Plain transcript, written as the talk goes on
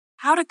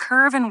How to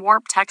curve and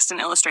warp text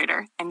in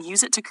Illustrator and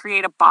use it to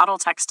create a bottle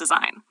text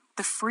design.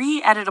 The free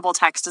editable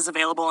text is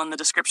available in the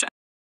description.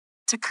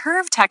 To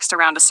curve text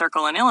around a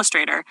circle in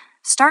Illustrator,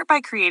 start by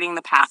creating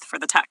the path for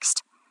the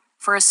text.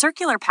 For a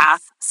circular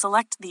path,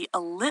 select the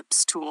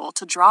Ellipse tool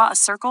to draw a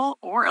circle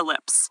or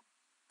ellipse.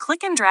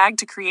 Click and drag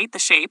to create the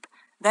shape,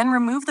 then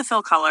remove the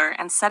fill color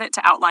and set it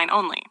to outline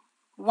only.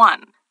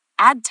 1.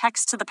 Add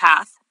text to the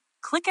path.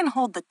 Click and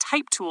hold the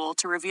Type tool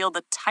to reveal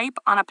the Type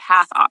on a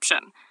Path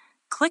option.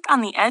 Click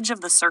on the edge of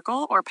the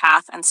circle or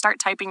path and start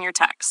typing your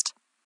text.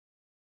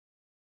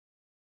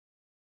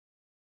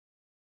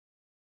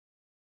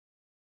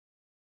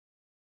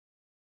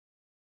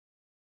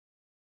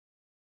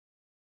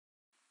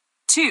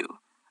 2.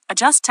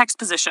 Adjust text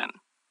position.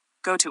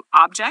 Go to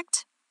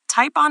Object,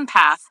 Type on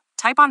Path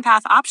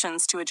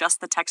options to adjust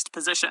the text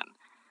position.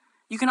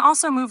 You can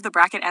also move the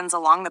bracket ends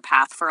along the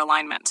path for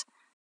alignment.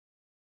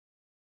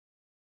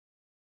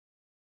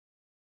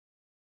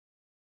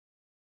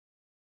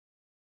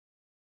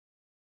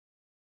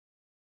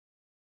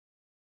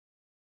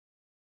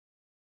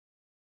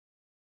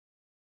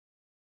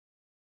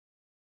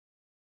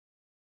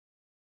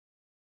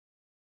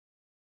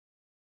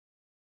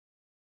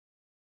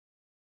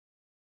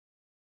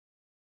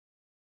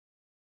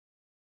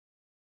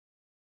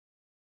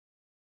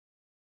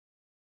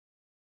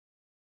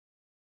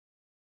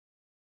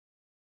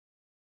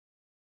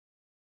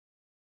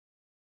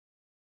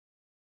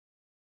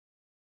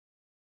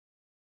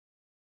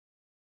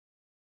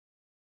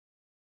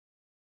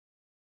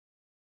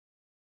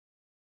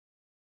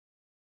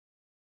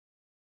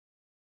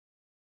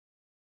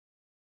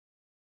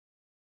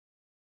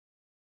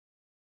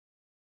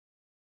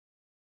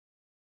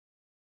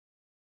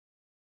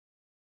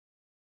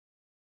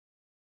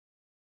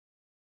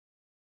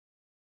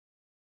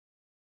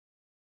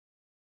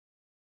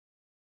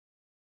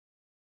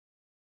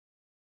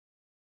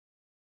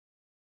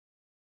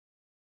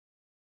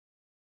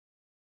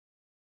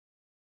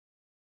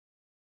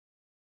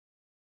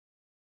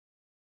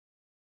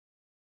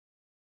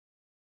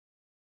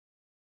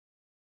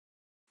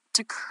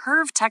 To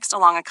curve text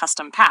along a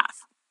custom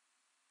path.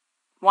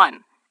 1.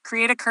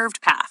 Create a curved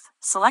path.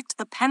 Select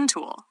the Pen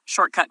tool,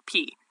 shortcut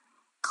P.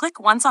 Click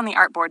once on the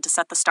artboard to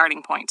set the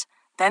starting point,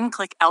 then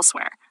click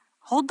Elsewhere.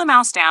 Hold the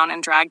mouse down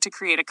and drag to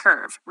create a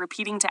curve,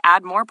 repeating to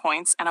add more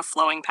points and a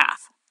flowing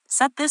path.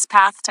 Set this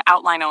path to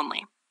outline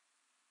only.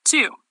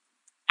 2.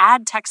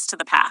 Add text to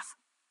the path.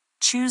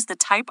 Choose the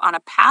Type on a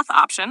Path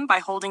option by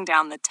holding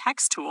down the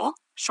Text tool,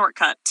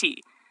 shortcut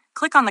T.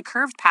 Click on the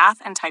curved path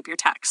and type your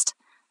text.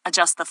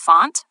 Adjust the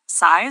font,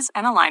 size,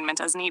 and alignment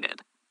as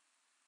needed.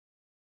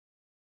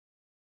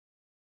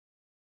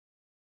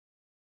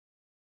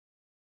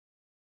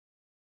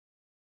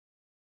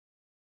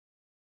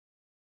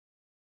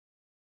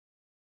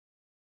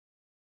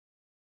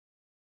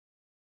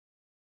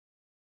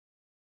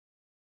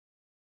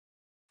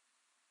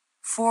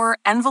 For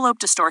envelope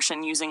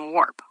distortion using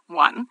warp,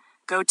 1.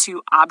 Go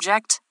to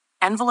Object,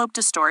 Envelope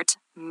Distort,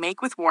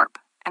 Make with Warp,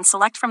 and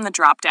select from the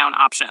drop-down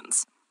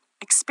options.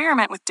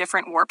 Experiment with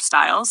different warp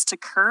styles to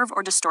curve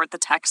or distort the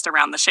text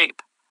around the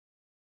shape.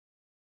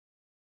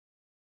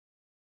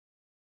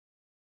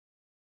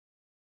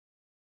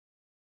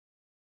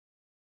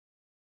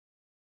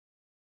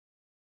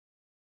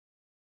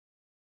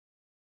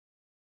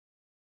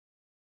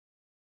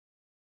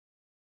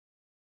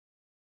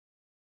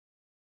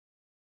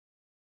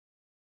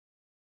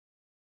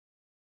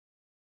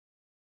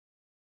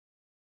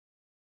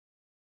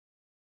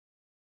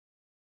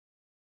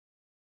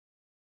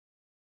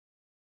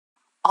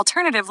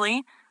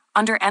 Alternatively,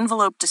 under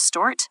Envelope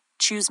Distort,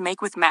 choose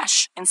Make with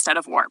Mesh instead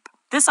of Warp.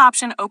 This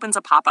option opens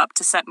a pop-up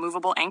to set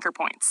movable anchor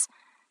points.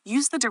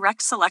 Use the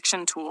Direct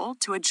Selection tool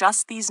to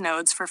adjust these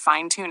nodes for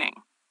fine-tuning.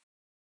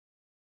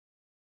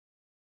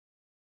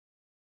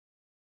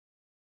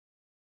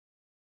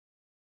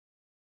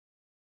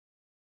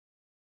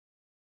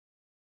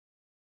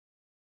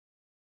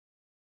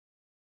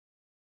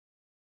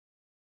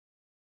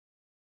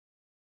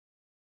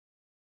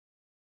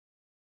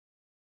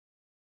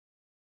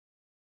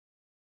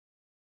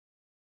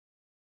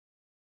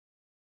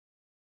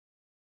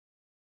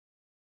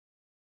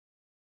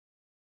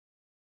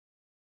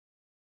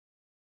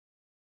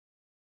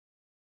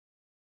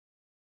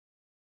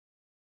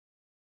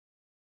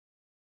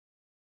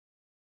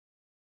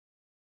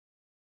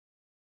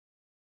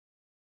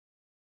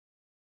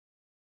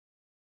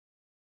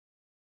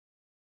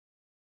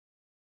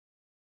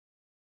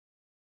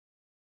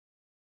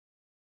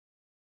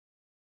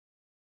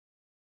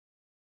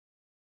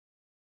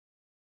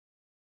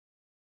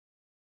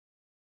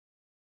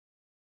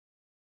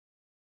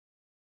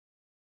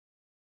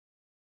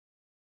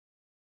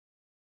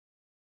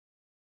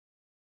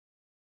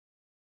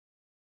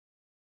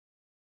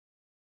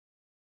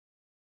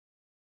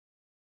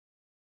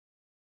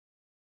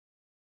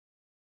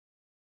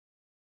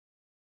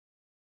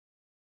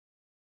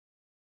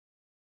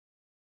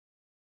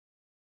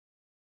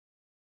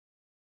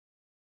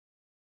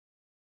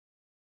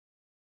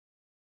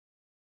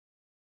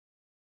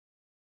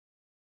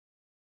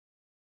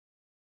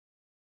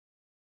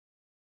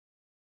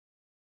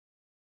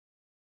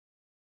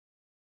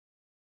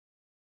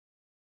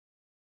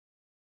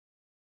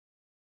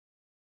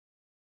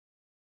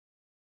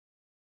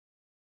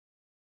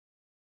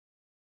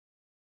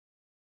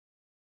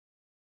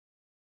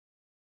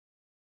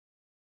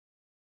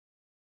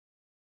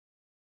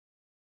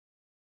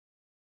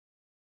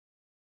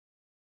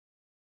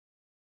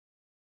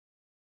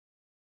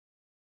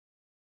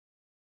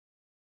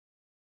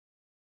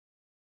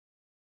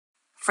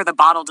 For the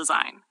bottle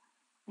design.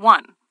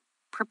 1.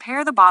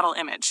 Prepare the bottle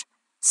image.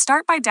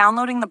 Start by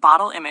downloading the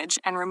bottle image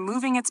and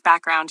removing its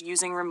background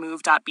using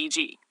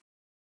remove.bg.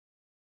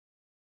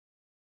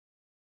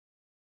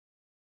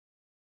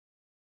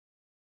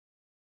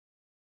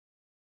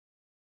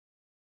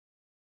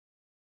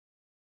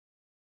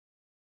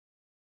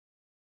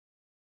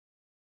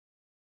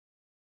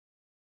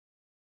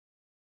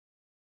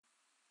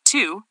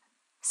 2.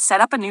 Set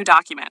up a new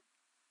document.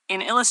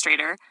 In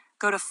Illustrator,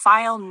 go to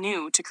File,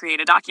 New to create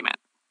a document.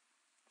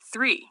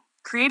 3.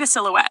 Create a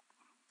silhouette.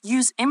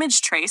 Use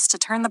Image Trace to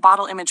turn the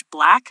bottle image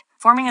black,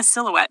 forming a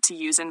silhouette to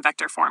use in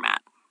vector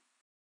format.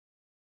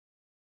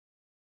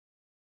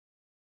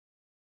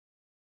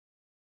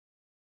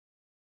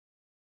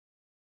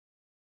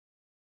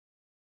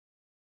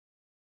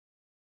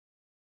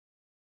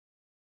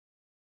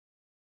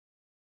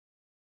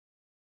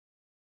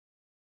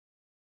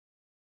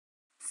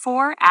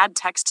 Four, add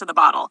text to the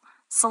bottle.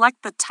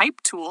 Select the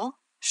Type tool,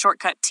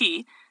 shortcut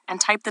T,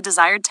 and type the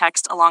desired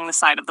text along the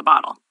side of the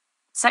bottle.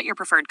 Set your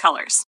preferred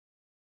colors.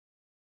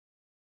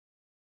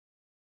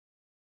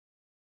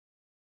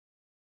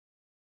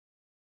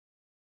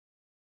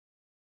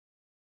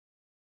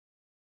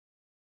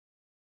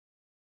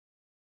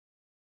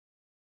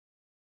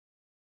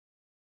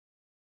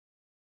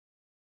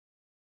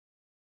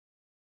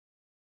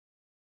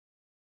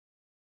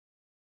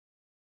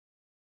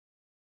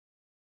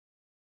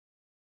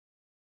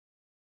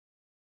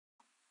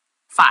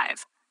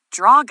 Five,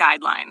 draw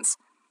guidelines.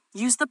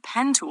 Use the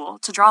pen tool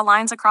to draw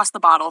lines across the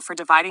bottle for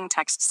dividing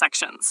text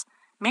sections.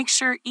 Make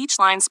sure each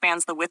line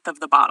spans the width of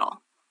the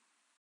bottle.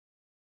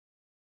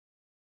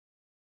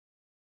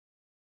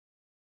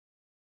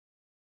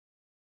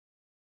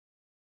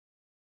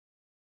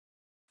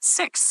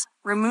 6,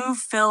 remove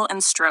fill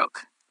and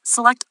stroke.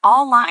 Select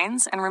all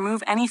lines and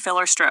remove any fill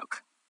or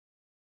stroke.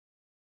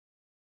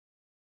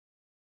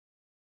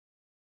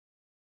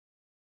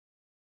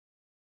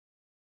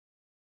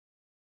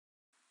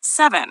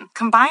 7,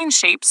 combine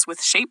shapes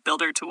with Shape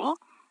Builder tool.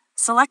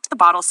 Select the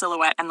bottle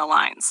silhouette and the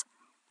lines.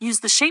 Use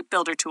the Shape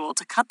Builder tool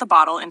to cut the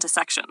bottle into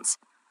sections.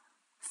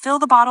 Fill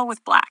the bottle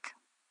with black.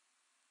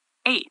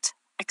 8,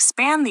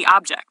 expand the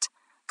object.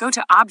 Go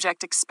to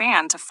Object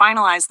Expand to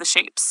finalize the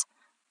shapes.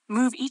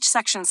 Move each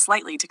section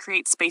slightly to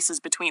create spaces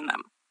between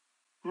them.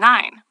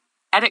 9,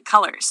 edit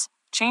colors.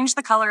 Change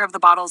the color of the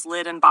bottle's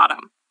lid and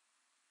bottom.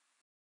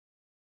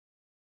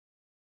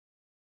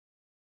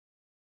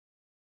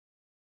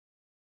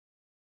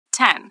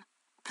 10,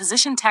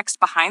 position text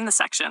behind the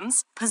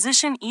sections.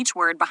 Position each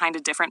word behind a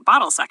different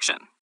bottle section.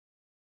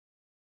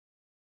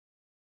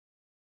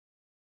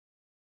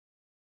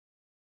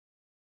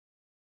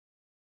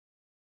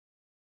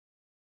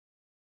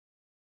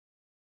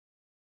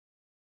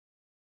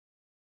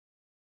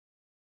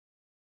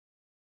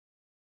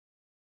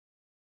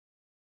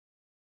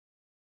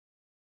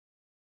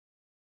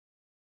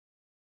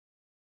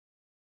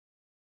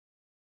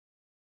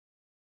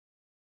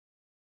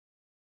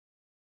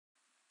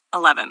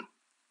 11,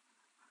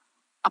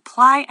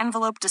 apply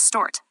envelope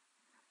distort.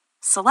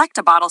 Select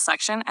a bottle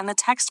section and the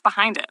text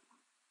behind it.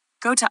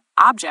 Go to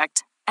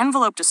Object,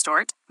 Envelope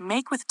Distort,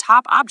 Make with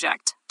Top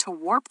Object to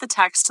warp the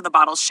text to the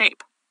bottle's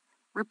shape.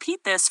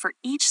 Repeat this for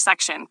each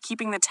section,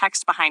 keeping the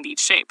text behind each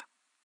shape.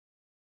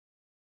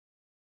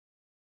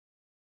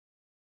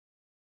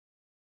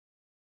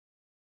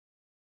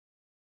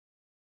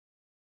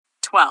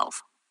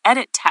 12,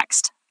 edit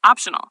text,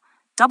 optional.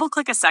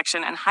 Double-click a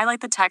section and highlight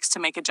the text to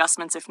make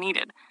adjustments if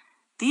needed.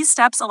 These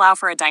steps allow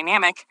for a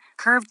dynamic,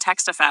 curved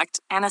text effect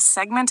and a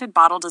segmented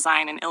bottle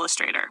design in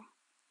Illustrator.